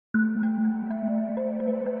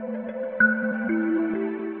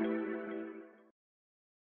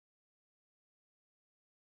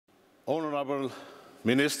Honorable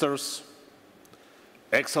Ministers,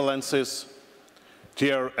 Excellencies,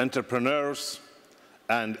 dear entrepreneurs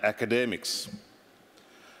and academics,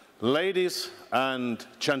 ladies and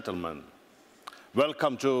gentlemen,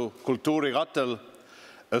 welcome to Jüri Ratas,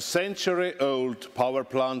 a century-old power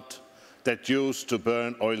plant that used to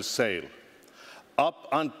burn oil shale up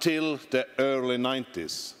until the early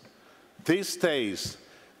 90s. These days,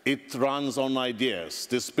 it runs on ideas.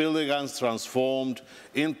 This building has transformed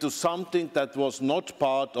into something that was not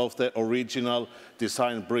part of the original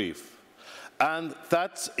design brief. And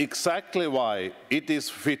that's exactly why it is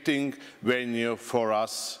fitting venue for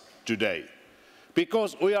us today.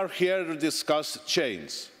 Because we are here to discuss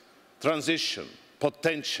change, transition,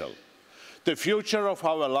 potential, the future of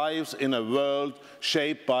our lives in a world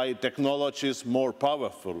shaped by technologies more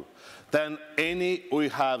powerful than any we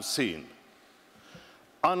have seen.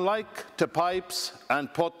 Unlike the pipes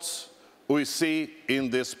and pots we see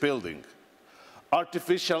in this building,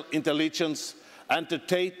 artificial intelligence and the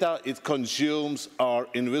data it consumes are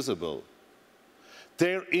invisible.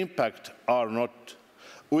 Their impact are not.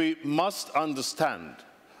 We must understand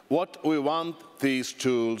what we want these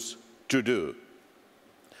tools to do,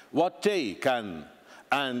 what they can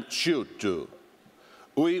and should do.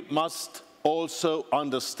 We must also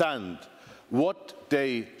understand what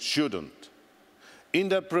they shouldn't. In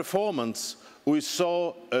the performance, we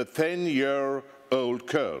saw a 10-year-old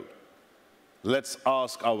girl. Let's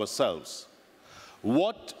ask ourselves,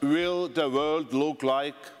 what will the world look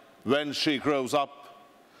like when she grows up?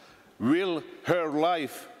 Will her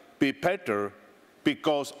life be better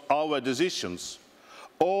because of our decisions?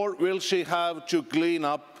 Or will she have to clean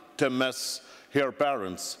up the mess her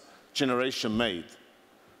parents' generation made,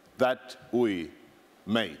 that we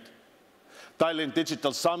made? Tallinn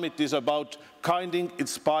Digital Summit is about guiding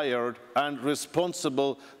inspired and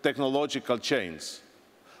responsible technological change.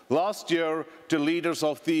 Last year, the leaders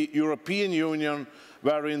of the European Union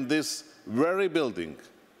were in this very building,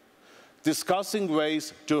 discussing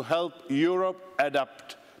ways to help Europe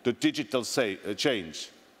adapt to digital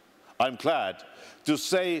change. I'm glad to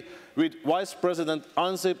say, with Vice President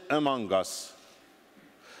Ansip among us,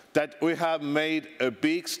 that we have made a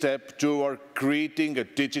big step toward creating a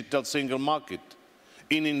digital single market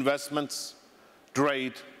in investments,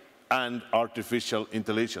 trade, and artificial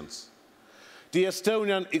intelligence. The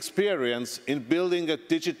Estonian experience in building a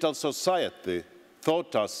digital society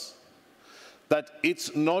taught us that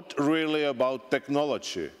it's not really about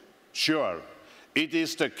technology. Sure, it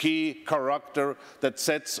is the key character that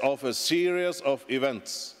sets off a series of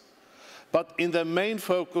events. But in the main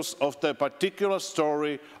focus of the particular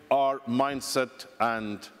story are mindset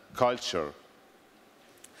and culture.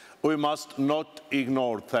 We must not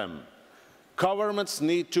ignore them. Governments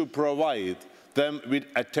need to provide them with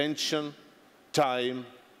attention, time,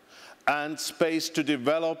 and space to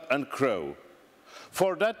develop and grow.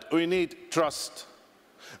 For that, we need trust.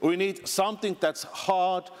 We need something that's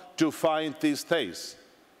hard to find these days.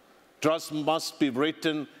 Trust must be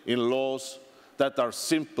written in laws that are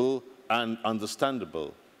simple and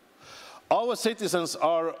understandable. Our citizens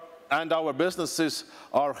and our businesses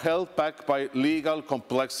are held back by legal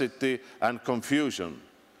complexity and confusion.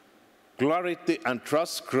 Clarity and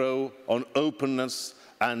trust grow on openness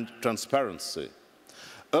and transparency.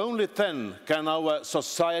 Only then can our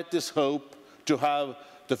societies hope to have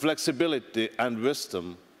the flexibility and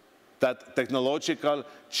wisdom that technological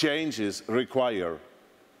changes require.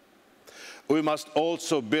 We must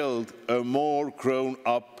also build a more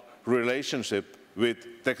grown-up relationship with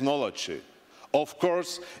technology. Of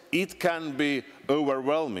course, it can be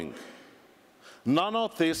overwhelming. None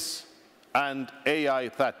of this and AI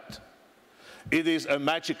that. It is a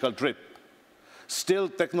magical trip. Still,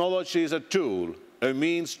 technology is a tool, a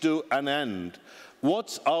means to an end.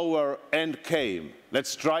 What's our end game?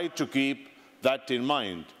 Let's try to keep that in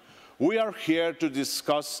mind. We are here to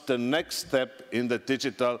discuss the next step in the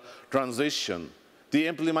digital transition, the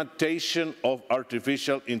implementation of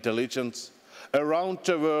artificial intelligence around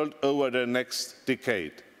the world over the next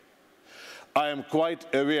decade. I am quite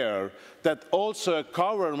aware that also a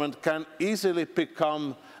government can easily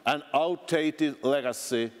become an outdated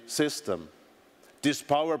legacy system. This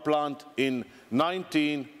power plant in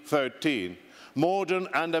 1913, modern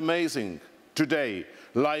and amazing, today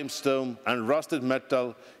limestone and rusted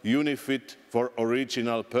metal unifit for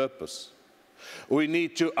original purpose. We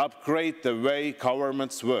need to upgrade the way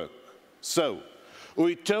governments work, so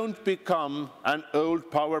we don't become an old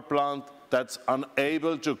power plant that's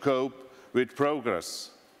unable to cope with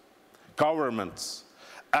progress. Governments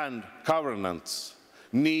and governance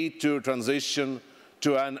need to transition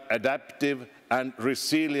to an adaptive and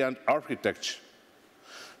resilient architecture.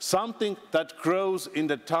 something that grows in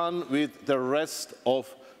the ton with the rest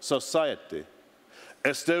of society.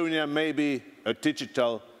 Estonia may be a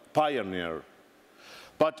digital pioneer,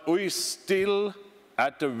 but we're still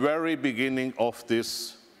at the very beginning of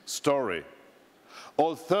this story.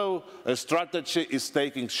 Although a strategy is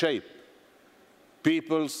taking shape,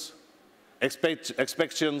 people's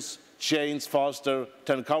expectations change faster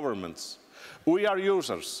than governments. We are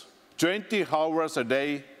users, 20 hours a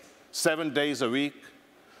day, 7 days a week,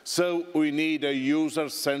 so we need a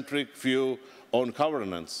user-centric view on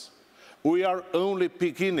governance. We are only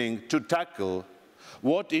beginning to tackle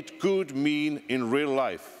what it could mean in real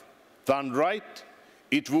life. Done right,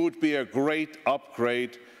 it would be a great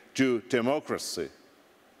upgrade to democracy.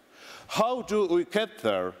 How do we get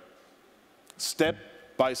there? Step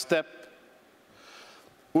by step.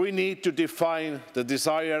 We need to define the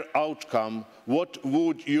desired outcome. What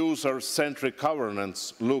would user-centric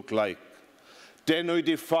governance look like? Then we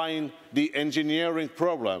define the engineering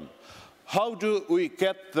problem. How do we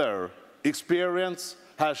get there? Experience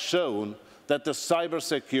has shown that the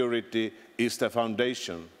cybersecurity is the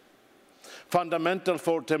foundation. Fundamental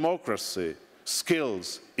for democracy,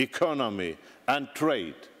 skills, economy, and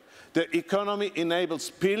trade. The economy enables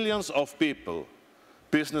billions of people,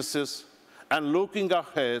 businesses, and looking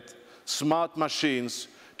ahead, smart machines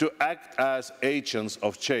to act as agents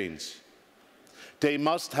of change. They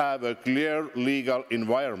must have a clear legal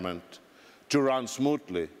environment to run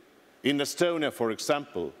smoothly. In Estonia, for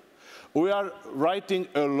example, we are writing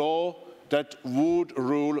a law that would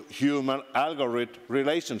rule human-algorithm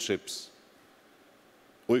relationships.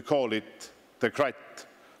 We call it the CRAT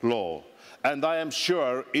law, and I am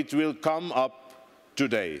sure it will come up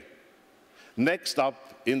today. Next up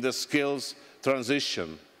in the skills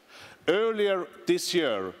transition. Earlier this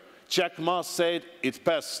year, Jack Ma said it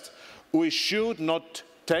best: we should not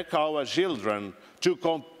take our children to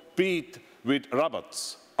compete with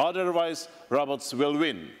robots, otherwise robots will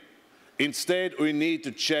win. Instead, we need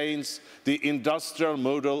to change the industrial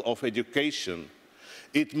model of education.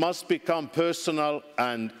 It must become personal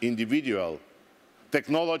and individual.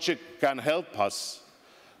 Technology can help us.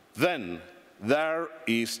 Then there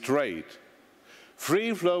is trade.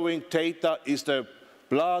 Free-flowing data is the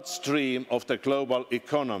bloodstream of the global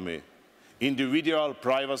economy. Individual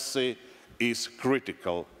privacy is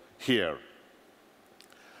critical here.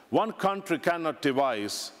 One country cannot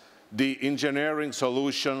devise the engineering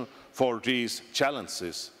solution for these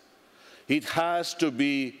challenges. It has to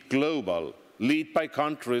be global, led by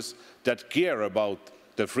countries that care about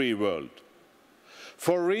the free world.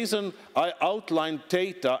 For a reason, I outlined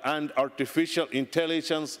data and artificial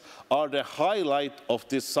intelligence are the highlight of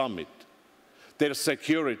this summit. Their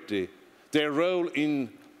security, their role in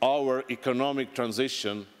our economic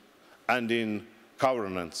transition and in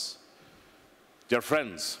governance. Dear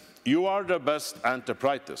friends, you are the best and the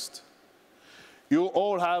brightest. You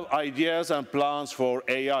all have ideas and plans for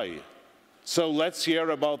AI, so let's hear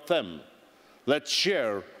about them. Let's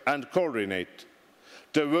share and coordinate.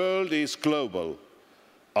 The world is global,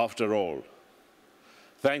 after all.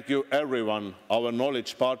 Thank you everyone, our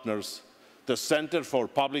knowledge partners, the Center for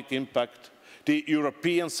Public Impact, the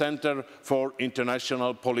European Center for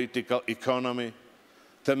International Political Economy,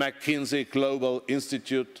 the McKinsey Global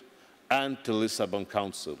Institute, and the Lisbon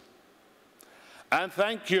Council. And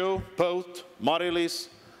thank you both, Mari-Liis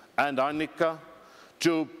and Annika,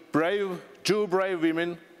 two brave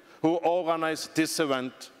women who organized this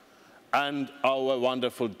event and our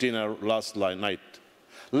wonderful dinner last night.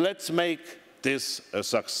 Let's make this a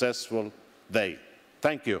successful day.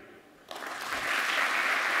 Thank you.